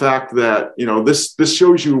the fact that, this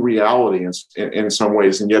shows you reality in some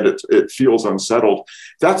ways, and yet it feels unsettled.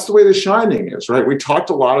 That's the way The Shining is, right? We talked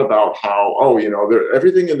a lot about how,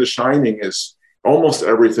 everything in The Shining almost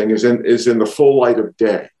everything is in the full light of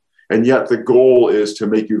day. And yet the goal is to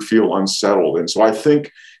make you feel unsettled. And so I think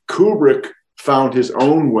Kubrick found his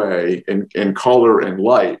own way in color and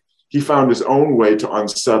light. He found his own way to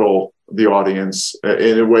unsettle the audience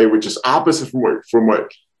in a way which is opposite from what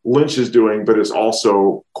Lynch is doing, but is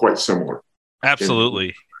also quite similar.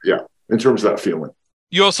 Absolutely. In terms of that feeling.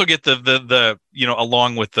 You also get the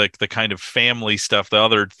along with the kind of family stuff, the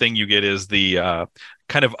other thing you get is the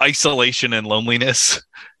kind of isolation and loneliness,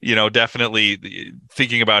 definitely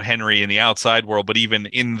thinking about Henry in the outside world, but even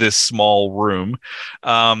in this small room.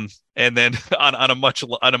 And then on a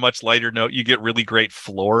much lighter note, you get really great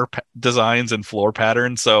floor designs and floor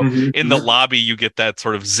patterns. So in the lobby, you get that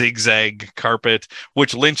sort of zigzag carpet,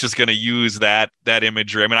 which Lynch is going to use that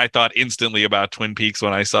imagery. I mean, I thought instantly about Twin Peaks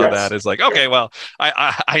when I saw that. It's like, okay, well,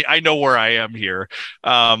 I know where I am here.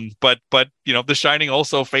 But The Shining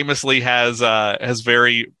also famously has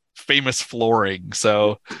very famous flooring,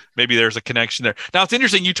 so maybe there's a connection there. Now it's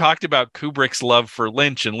interesting, you talked about Kubrick's love for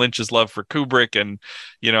Lynch and Lynch's love for Kubrick, and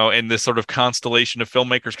and this sort of constellation of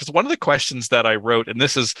filmmakers, because one of the questions that I wrote, and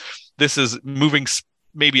this is moving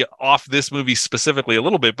maybe off this movie specifically a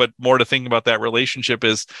little bit, but more to think about that relationship,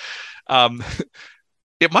 is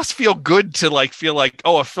it must feel good to feel like,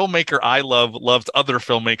 oh, a filmmaker I love loves other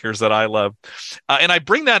filmmakers that I love. And I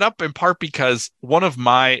bring that up in part because one of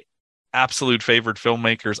my absolute favorite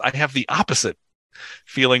filmmakers I have the opposite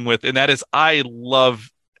feeling with, and that is I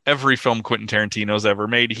love every film Quentin Tarantino's ever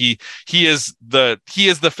made. He is the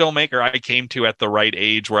filmmaker I came to at the right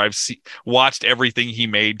age, where I've watched everything he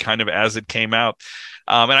made kind of as it came out.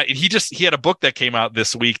 And he had a book that came out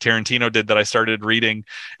this week, Tarantino did, that I started reading,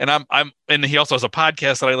 and and he also has a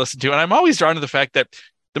podcast that I listen to, and I'm always drawn to the fact that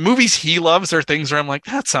the movies he loves are things where I'm like,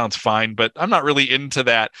 that sounds fine, but I'm not really into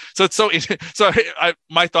that. So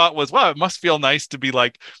my thought was, wow, it must feel nice to be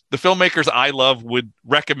like the filmmakers I love would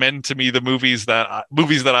recommend to me the movies that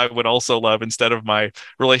I would also love, instead of my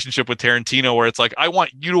relationship with Tarantino, where it's like, I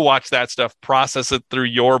want you to watch that stuff, process it through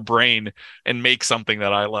your brain, and make something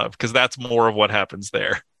that I love, because that's more of what happens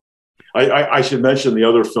there. I should mention the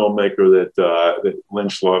other filmmaker that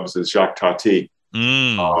Lynch loves is Jacques Tati.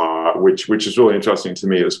 Which is really interesting to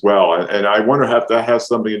me as well, and I wonder if that has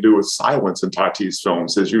something to do with silence in Tati's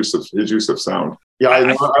films, his use of sound. Yeah,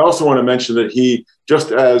 I also want to mention that he,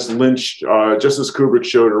 just as Kubrick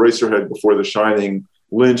showed Eraserhead before The Shining,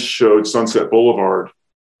 Lynch showed Sunset Boulevard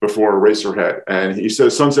before Eraserhead, and he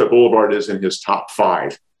says Sunset Boulevard is in his top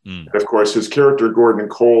 5. And of course, his character Gordon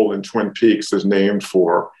Cole in Twin Peaks is named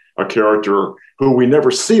for a character who we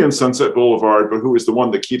never see in Sunset Boulevard, but who is the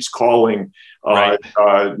one that keeps calling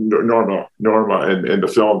Norma in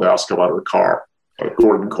the film to ask about her car,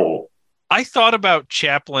 Gordon Cole. I thought about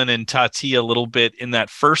Chaplin and Tati a little bit in that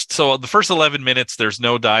the first 11 minutes, there's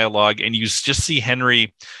no dialogue, and you just see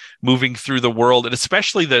Henry moving through the world, and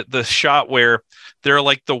especially the shot where there are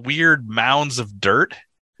like the weird mounds of dirt.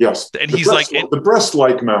 Yes, and he's like the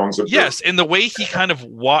breast-like mounds of yes, dirt. and the way he kind of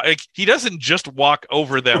he doesn't just walk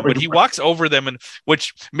over them, but he walks over them, and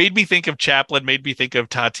which made me think of Chaplin, made me think of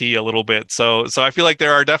Tati a little bit. So I feel like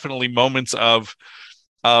there are definitely moments of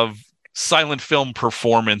silent film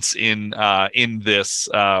performance in this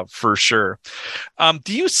for sure.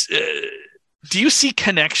 Do you see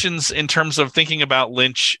connections in terms of thinking about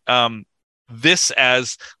Lynch? This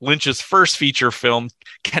as Lynch's first feature film,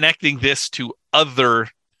 connecting this to other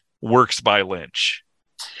works by Lynch?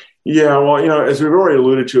 Yeah, well, as we've already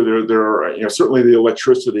alluded to, there are, certainly the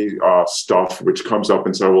electricity stuff, which comes up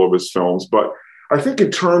in several of his films. But I think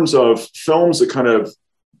in terms of films that kind of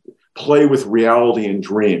play with reality and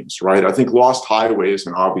dreams, right? I think Lost Highway is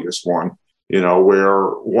an obvious one, where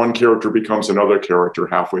one character becomes another character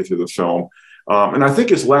halfway through the film. And I think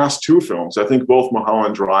his last 2 films, I think both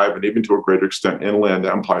Mulholland Drive and even to a greater extent Inland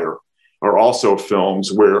Empire, are also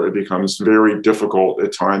films where it becomes very difficult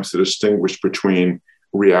at times to distinguish between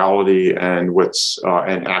reality and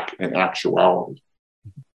and actuality.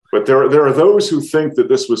 But there are those who think that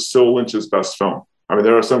this was still Lynch's best film. I mean,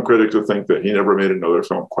 there are some critics who think that he never made another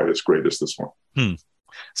film quite as great as this one.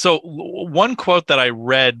 So one quote that I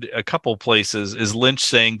read a couple places is Lynch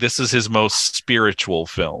saying this is his most spiritual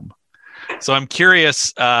film. So I'm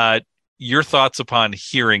curious your thoughts upon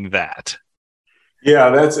hearing that.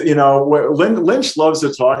 Yeah, that's, Lynch loves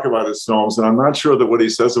to talk about his films, and I'm not sure that what he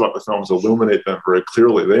says about the films illuminate them very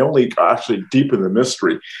clearly. They only actually deepen the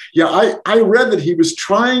mystery. Yeah, I read that he was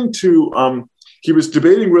trying to, he was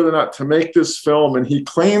debating whether or not to make this film, and he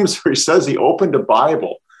says he opened a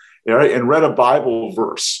Bible, right, and read a Bible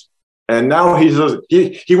verse. And now he says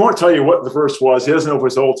he won't tell you what the verse was. He doesn't know if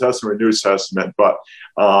it's Old Testament or New Testament, but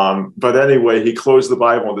anyway, he closed the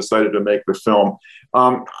Bible and decided to make the film.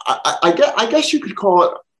 I guess you could call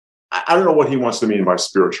it. I don't know what he wants to mean by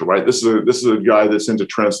spiritual, right? This is a guy that's into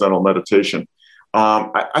transcendental meditation.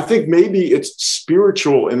 I think maybe it's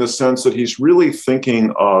spiritual in the sense that he's really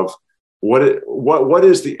thinking of what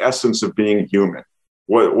is the essence of being human.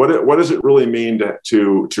 What does it really mean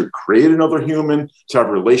to create another human, to have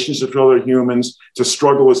relationships with other humans, to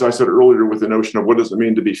struggle, as I said earlier, with the notion of what does it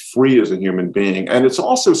mean to be free as a human being? And it's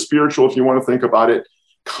also spiritual if you want to think about it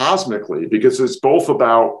cosmically, because it's both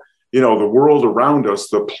about, the world around us,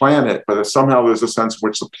 the planet, but somehow there's a sense in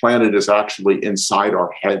which the planet is actually inside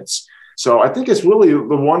our heads. So I think it's really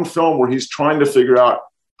the one film where he's trying to figure out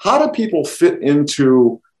how do people fit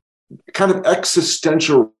into kind of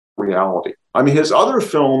existential reality. I mean, his other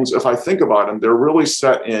films, if I think about them, they're really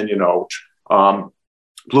set in,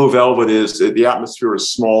 Blue Velvet is, the atmosphere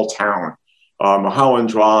is small town. Mulholland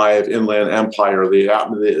Drive, Inland Empire,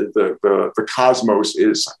 the cosmos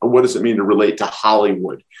is, what does it mean to relate to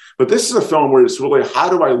Hollywood? But this is a film where it's really, how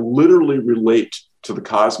do I literally relate to the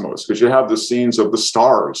cosmos? Because you have the scenes of the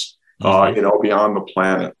stars, beyond the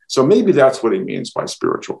planet. So maybe that's what he means by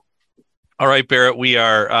spiritual. All right, Barrett, we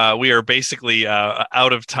are basically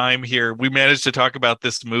out of time here. We managed to talk about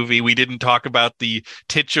this movie. We didn't talk about the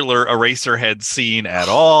titular Eraserhead scene at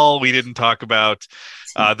all. We didn't talk about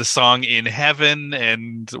the song In Heaven,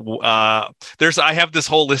 and I have this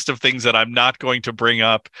whole list of things that I'm not going to bring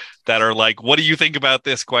up that are like, what do you think about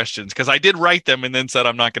this questions? Because I did write them and then said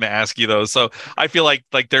I'm not going to ask you those. So I feel like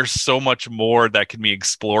there's so much more that can be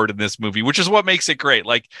explored in this movie, which is what makes it great.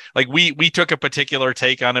 Like we took a particular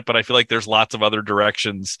take on it, but I feel like there's lots of other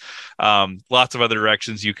directions,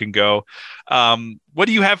 you can go. What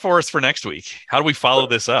do you have for us for next week? How do we follow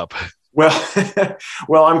this up? Well,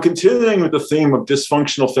 well, I'm continuing with the theme of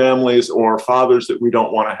dysfunctional families or fathers that we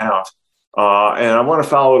don't want to have. And I want to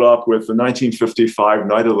follow it up with the 1955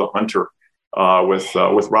 Night of the Hunter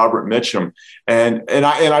with Robert Mitchum. And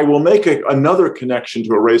I will make another connection to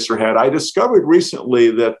Eraserhead. I discovered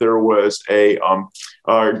recently that there was a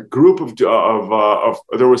group of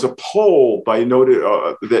there was a poll by noted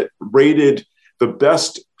that rated the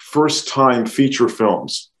best first-time feature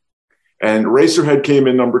films. And Eraserhead came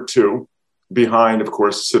in number 2, behind, of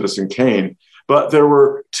course, Citizen Kane. But there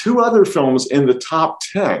were 2 other films in the top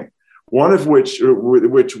 10. One of which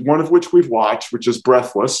we've watched, which is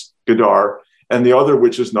Breathless, Godard, and the other,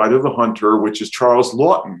 which is Night of the Hunter, which is Charles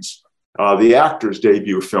Laughton's, the actor's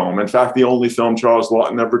debut film. In fact, the only film Charles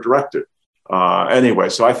Laughton ever directed. Anyway,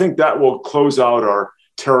 so I think that will close out our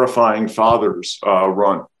Terrifying Fathers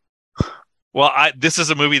run. Well, this is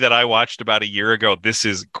a movie that I watched about a year ago. This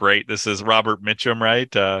is great. This is Robert Mitchum,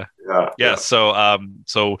 right? Yeah.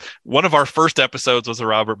 So one of our first episodes was a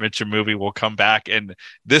Robert Mitchum movie. We'll come back, and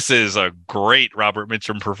this is a great Robert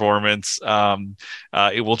Mitchum performance.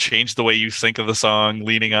 It will change the way you think of the song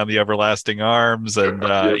 "Leaning on the Everlasting Arms," and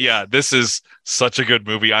yeah, this is such a good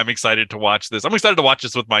movie. I'm excited to watch this. I'm excited to watch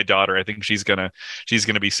this with my daughter. I think she's gonna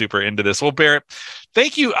be super into this. Well, Barrett,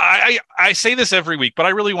 thank you. I say this every week, but I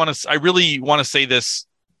really want to say this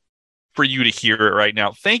for you to hear it right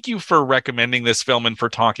now. Thank you for recommending this film and for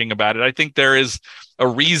talking about it. I think there is a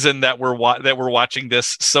reason that we're watching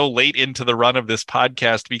this so late into the run of this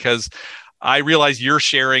podcast, because I realize you're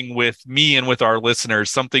sharing with me and with our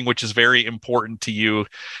listeners something which is very important to you.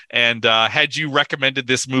 And had you recommended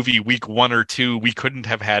this movie week 1 or 2, we couldn't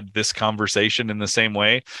have had this conversation in the same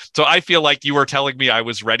way. So I feel like you were telling me I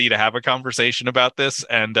was ready to have a conversation about this.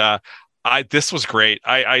 And this was great.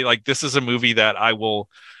 I like, this is a movie that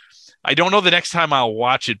I don't know the next time I'll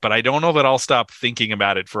watch it, but I don't know that I'll stop thinking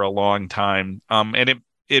about it for a long time. And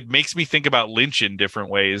it makes me think about Lynch in different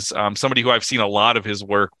ways. Somebody who I've seen a lot of his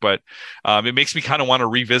work, but it makes me kind of want to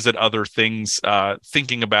revisit other things,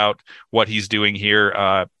 thinking about what he's doing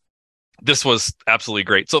here. This was absolutely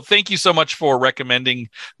great. So thank you so much for recommending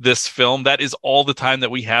this film. That is all the time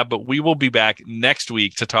that we have, but we will be back next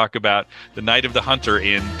week to talk about The Night of the Hunter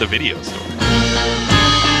in the Video Store.